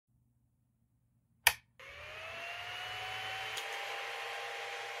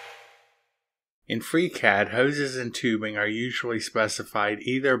In FreeCAD, hoses and tubing are usually specified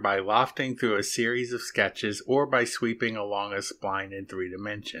either by lofting through a series of sketches or by sweeping along a spline in 3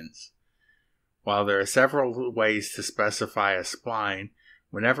 dimensions. While there are several ways to specify a spline,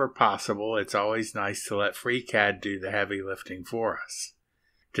 whenever possible, it's always nice to let FreeCAD do the heavy lifting for us.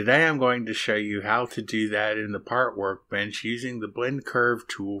 Today I'm going to show you how to do that in the Part Workbench using the Blend Curve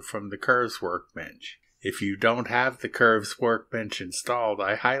tool from the Curves Workbench. If you don't have the Curves Workbench installed,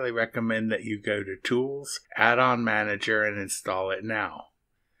 I highly recommend that you go to Tools, Add-on Manager, and install it now.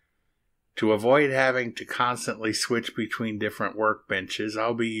 To avoid having to constantly switch between different workbenches,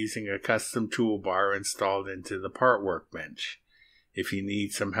 I'll be using a custom toolbar installed into the Part Workbench. If you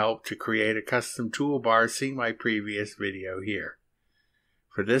need some help to create a custom toolbar, see my previous video here.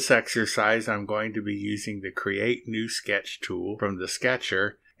 For this exercise, I'm going to be using the Create New Sketch tool from the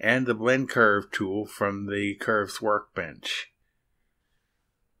Sketcher and the Blend Curve tool from the Curves Workbench.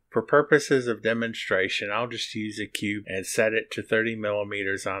 For purposes of demonstration, I'll just use a cube and set it to 30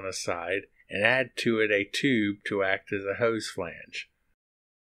 millimeters on a side and add to it a tube to act as a hose flange.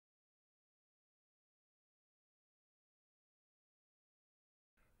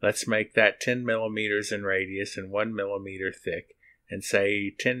 Let's make that 10 millimeters in radius and 1 millimeter thick and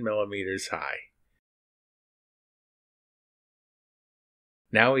say 10 millimeters high.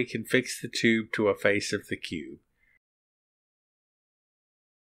 Now we can fix the tube to a face of the cube.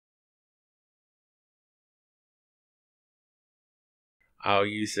 I'll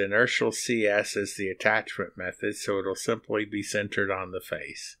use inertial CS as the attachment method, so it'll simply be centered on the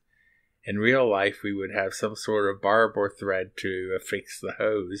face. In real life, we would have some sort of barb or thread to affix the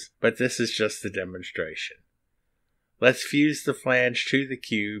hose, but this is just a demonstration. Let's fuse the flange to the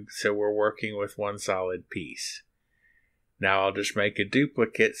cube so we're working with one solid piece. Now I'll just make a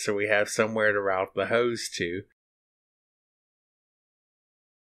duplicate so we have somewhere to route the hose to.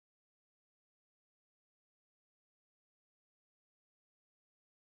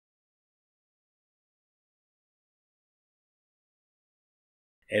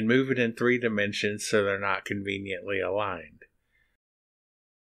 And move it in 3 dimensions so they're not conveniently aligned.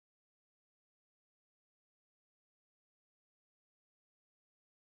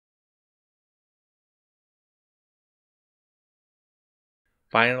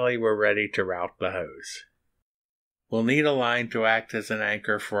 Finally, we're ready to route the hose. We'll need a line to act as an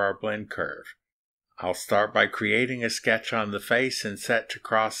anchor for our blend curve. I'll start by creating a sketch on the face and set to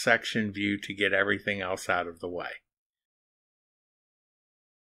cross-section view to get everything else out of the way.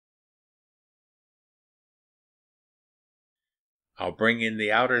 I'll bring in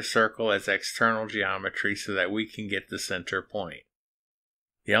the outer circle as external geometry so that we can get the center point.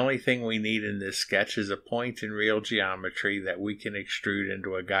 The only thing we need in this sketch is a point in real geometry that we can extrude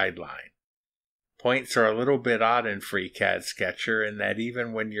into a guideline. Points are a little bit odd in FreeCAD Sketcher in that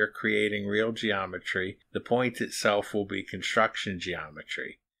even when you're creating real geometry, the point itself will be construction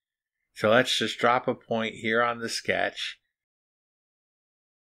geometry. So let's just drop a point here on the sketch.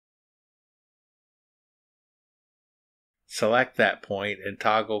 Select that point and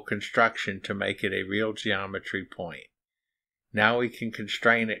toggle construction to make it a real geometry point. Now we can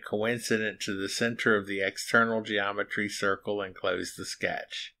constrain it coincident to the center of the external geometry circle and close the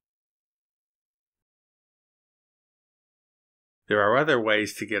sketch. There are other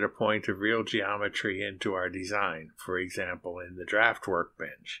ways to get a point of real geometry into our design, for example in the Draft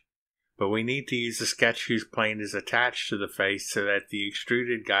Workbench. But we need to use a sketch whose plane is attached to the face so that the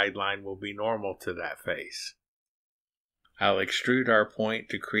extruded guideline will be normal to that face. I'll extrude our point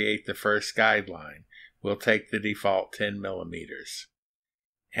to create the first guideline. We'll take the default 10 millimeters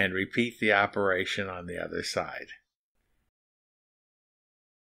and repeat the operation on the other side.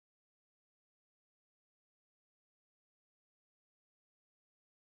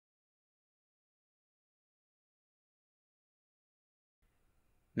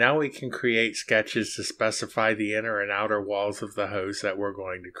 Now we can create sketches to specify the inner and outer walls of the hose that we're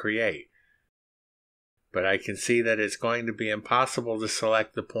going to create. But I can see that it's going to be impossible to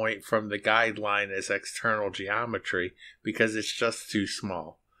select the point from the guideline as external geometry because it's just too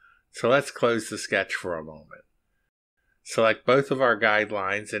small. So let's close the sketch for a moment. Select both of our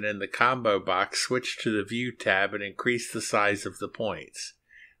guidelines and in the combo box switch to the View tab and increase the size of the points.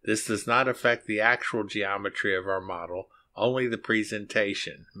 This does not affect the actual geometry of our model, only the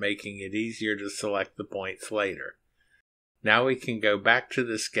presentation, making it easier to select the points later. Now we can go back to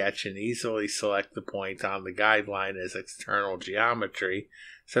the sketch and easily select the point on the guideline as external geometry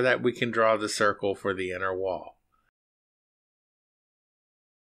so that we can draw the circle for the inner wall.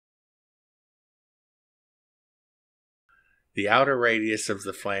 The outer radius of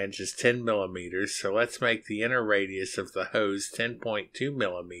the flange is 10 millimeters, so let's make the inner radius of the hose 10.2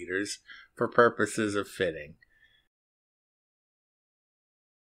 millimeters for purposes of fitting.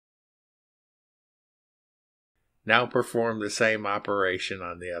 Now perform the same operation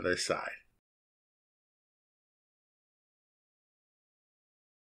on the other side.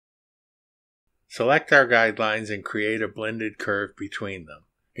 Select our guidelines and create a blended curve between them.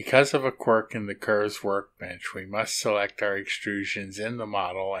 Because of a quirk in the curves workbench, we must select our extrusions in the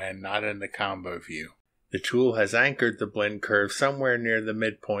model and not in the combo view. The tool has anchored the blend curve somewhere near the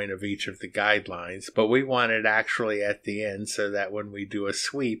midpoint of each of the guidelines, but we want it actually at the end so that when we do a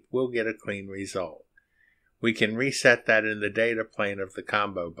sweep, we'll get a clean result. We can reset that in the data plane of the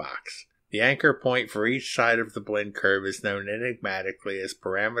combo box. The anchor point for each side of the blend curve is known enigmatically as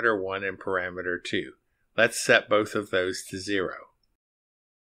parameter 1 and parameter 2. Let's set both of those to 0.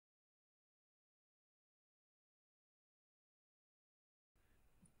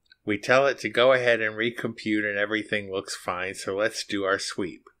 We tell it to go ahead and recompute and everything looks fine, so let's do our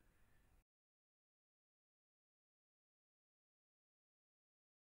sweep.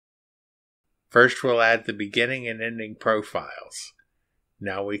 First we'll add the beginning and ending profiles.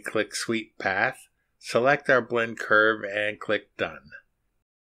 Now we click Sweep Path, select our blend curve and click Done.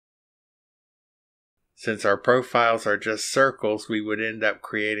 Since our profiles are just circles, we would end up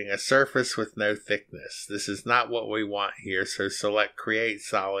creating a surface with no thickness. This is not what we want here, so select Create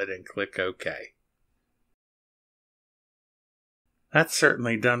Solid and click OK. That's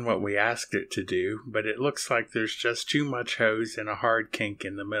certainly done what we asked it to do, but it looks like there's just too much hose and a hard kink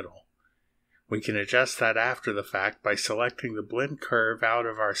in the middle. We can adjust that after the fact by selecting the blend curve out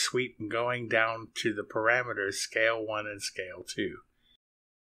of our sweep and going down to the parameters Scale 1 and Scale 2.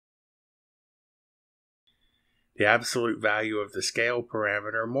 The absolute value of the scale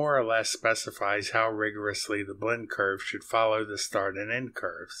parameter more or less specifies how rigorously the blend curve should follow the start and end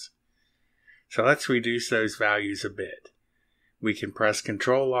curves. So let's reduce those values a bit. We can press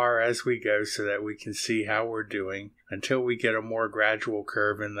Ctrl-R as we go so that we can see how we're doing until we get a more gradual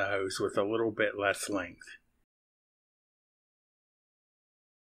curve in the hose with a little bit less length.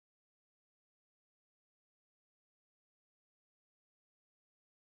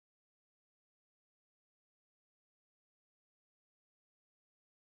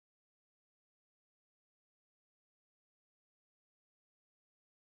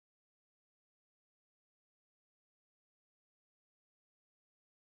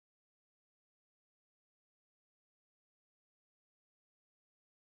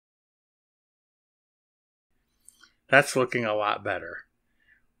 That's looking a lot better.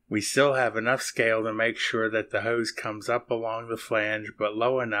 We still have enough scale to make sure that the hose comes up along the flange, but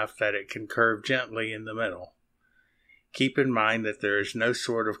low enough that it can curve gently in the middle. Keep in mind that there is no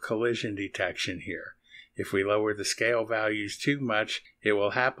sort of collision detection here. If we lower the scale values too much, it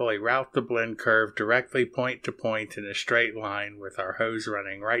will happily route the blend curve directly point to point in a straight line with our hose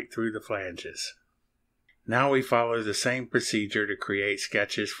running right through the flanges. Now we follow the same procedure to create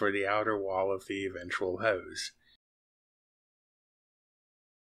sketches for the outer wall of the eventual hose.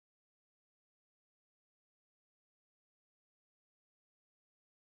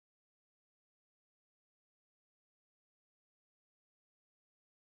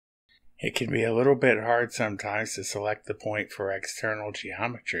 It can be a little bit hard sometimes to select the point for external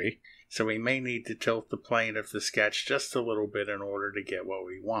geometry, so we may need to tilt the plane of the sketch just a little bit in order to get what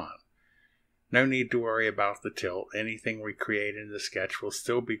we want. No need to worry about the tilt. Anything we create in the sketch will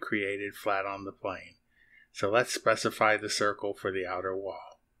still be created flat on the plane. So let's specify the circle for the outer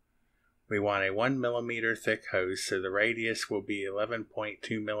wall. We want a 1 mm thick hose, so the radius will be 11.2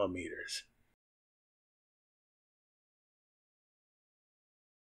 mm.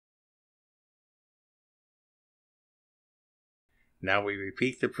 Now we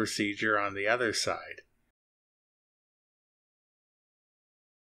repeat the procedure on the other side.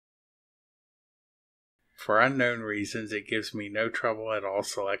 For unknown reasons, it gives me no trouble at all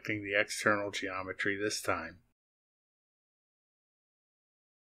selecting the external geometry this time.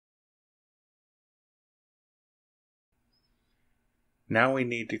 Now we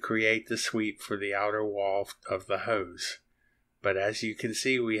need to create the sweep for the outer wall of the hose. But as you can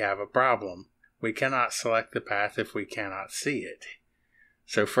see, we have a problem. We cannot select the path if we cannot see it.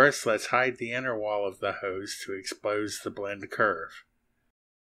 So first let's hide the inner wall of the hose to expose the blend curve.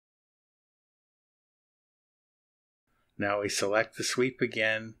 Now we select the sweep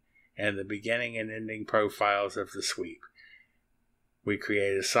again and the beginning and ending profiles of the sweep. We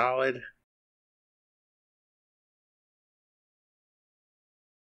create a solid,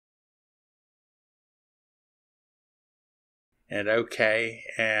 and OK,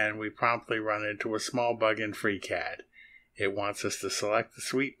 and we promptly run into a small bug in FreeCAD. It wants us to select the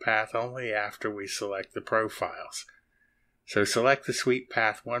sweep path only after we select the profiles. So select the sweep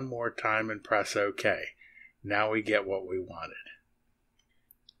path one more time and press OK. Now we get what we wanted.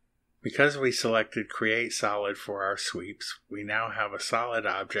 Because we selected Create Solid for our sweeps, we now have a solid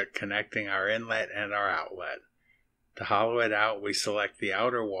object connecting our inlet and our outlet. To hollow it out, we select the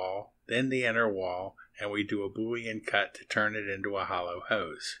outer wall, then the inner wall, and we do a Boolean cut to turn it into a hollow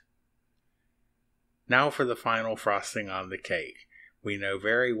hose. Now for the final frosting on the cake. We know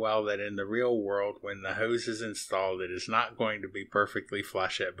very well that in the real world, when the hose is installed, it is not going to be perfectly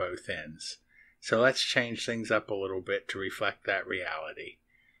flush at both ends. So let's change things up a little bit to reflect that reality.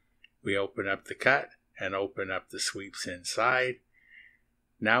 We open up the cut and open up the sweeps inside.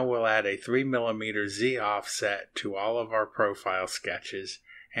 Now we'll add a 3mm Z offset to all of our profile sketches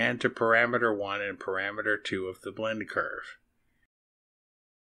and to parameter 1 and parameter 2 of the blend curve.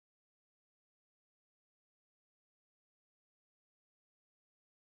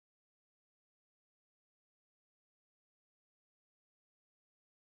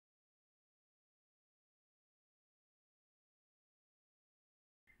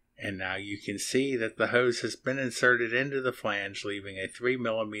 And now you can see that the hose has been inserted into the flange, leaving a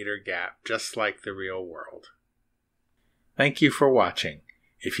 3mm gap just like the real world. Thank you for watching.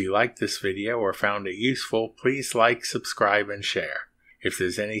 If you liked this video or found it useful, please like, subscribe, and share. If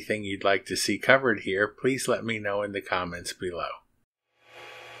there's anything you'd like to see covered here, please let me know in the comments below.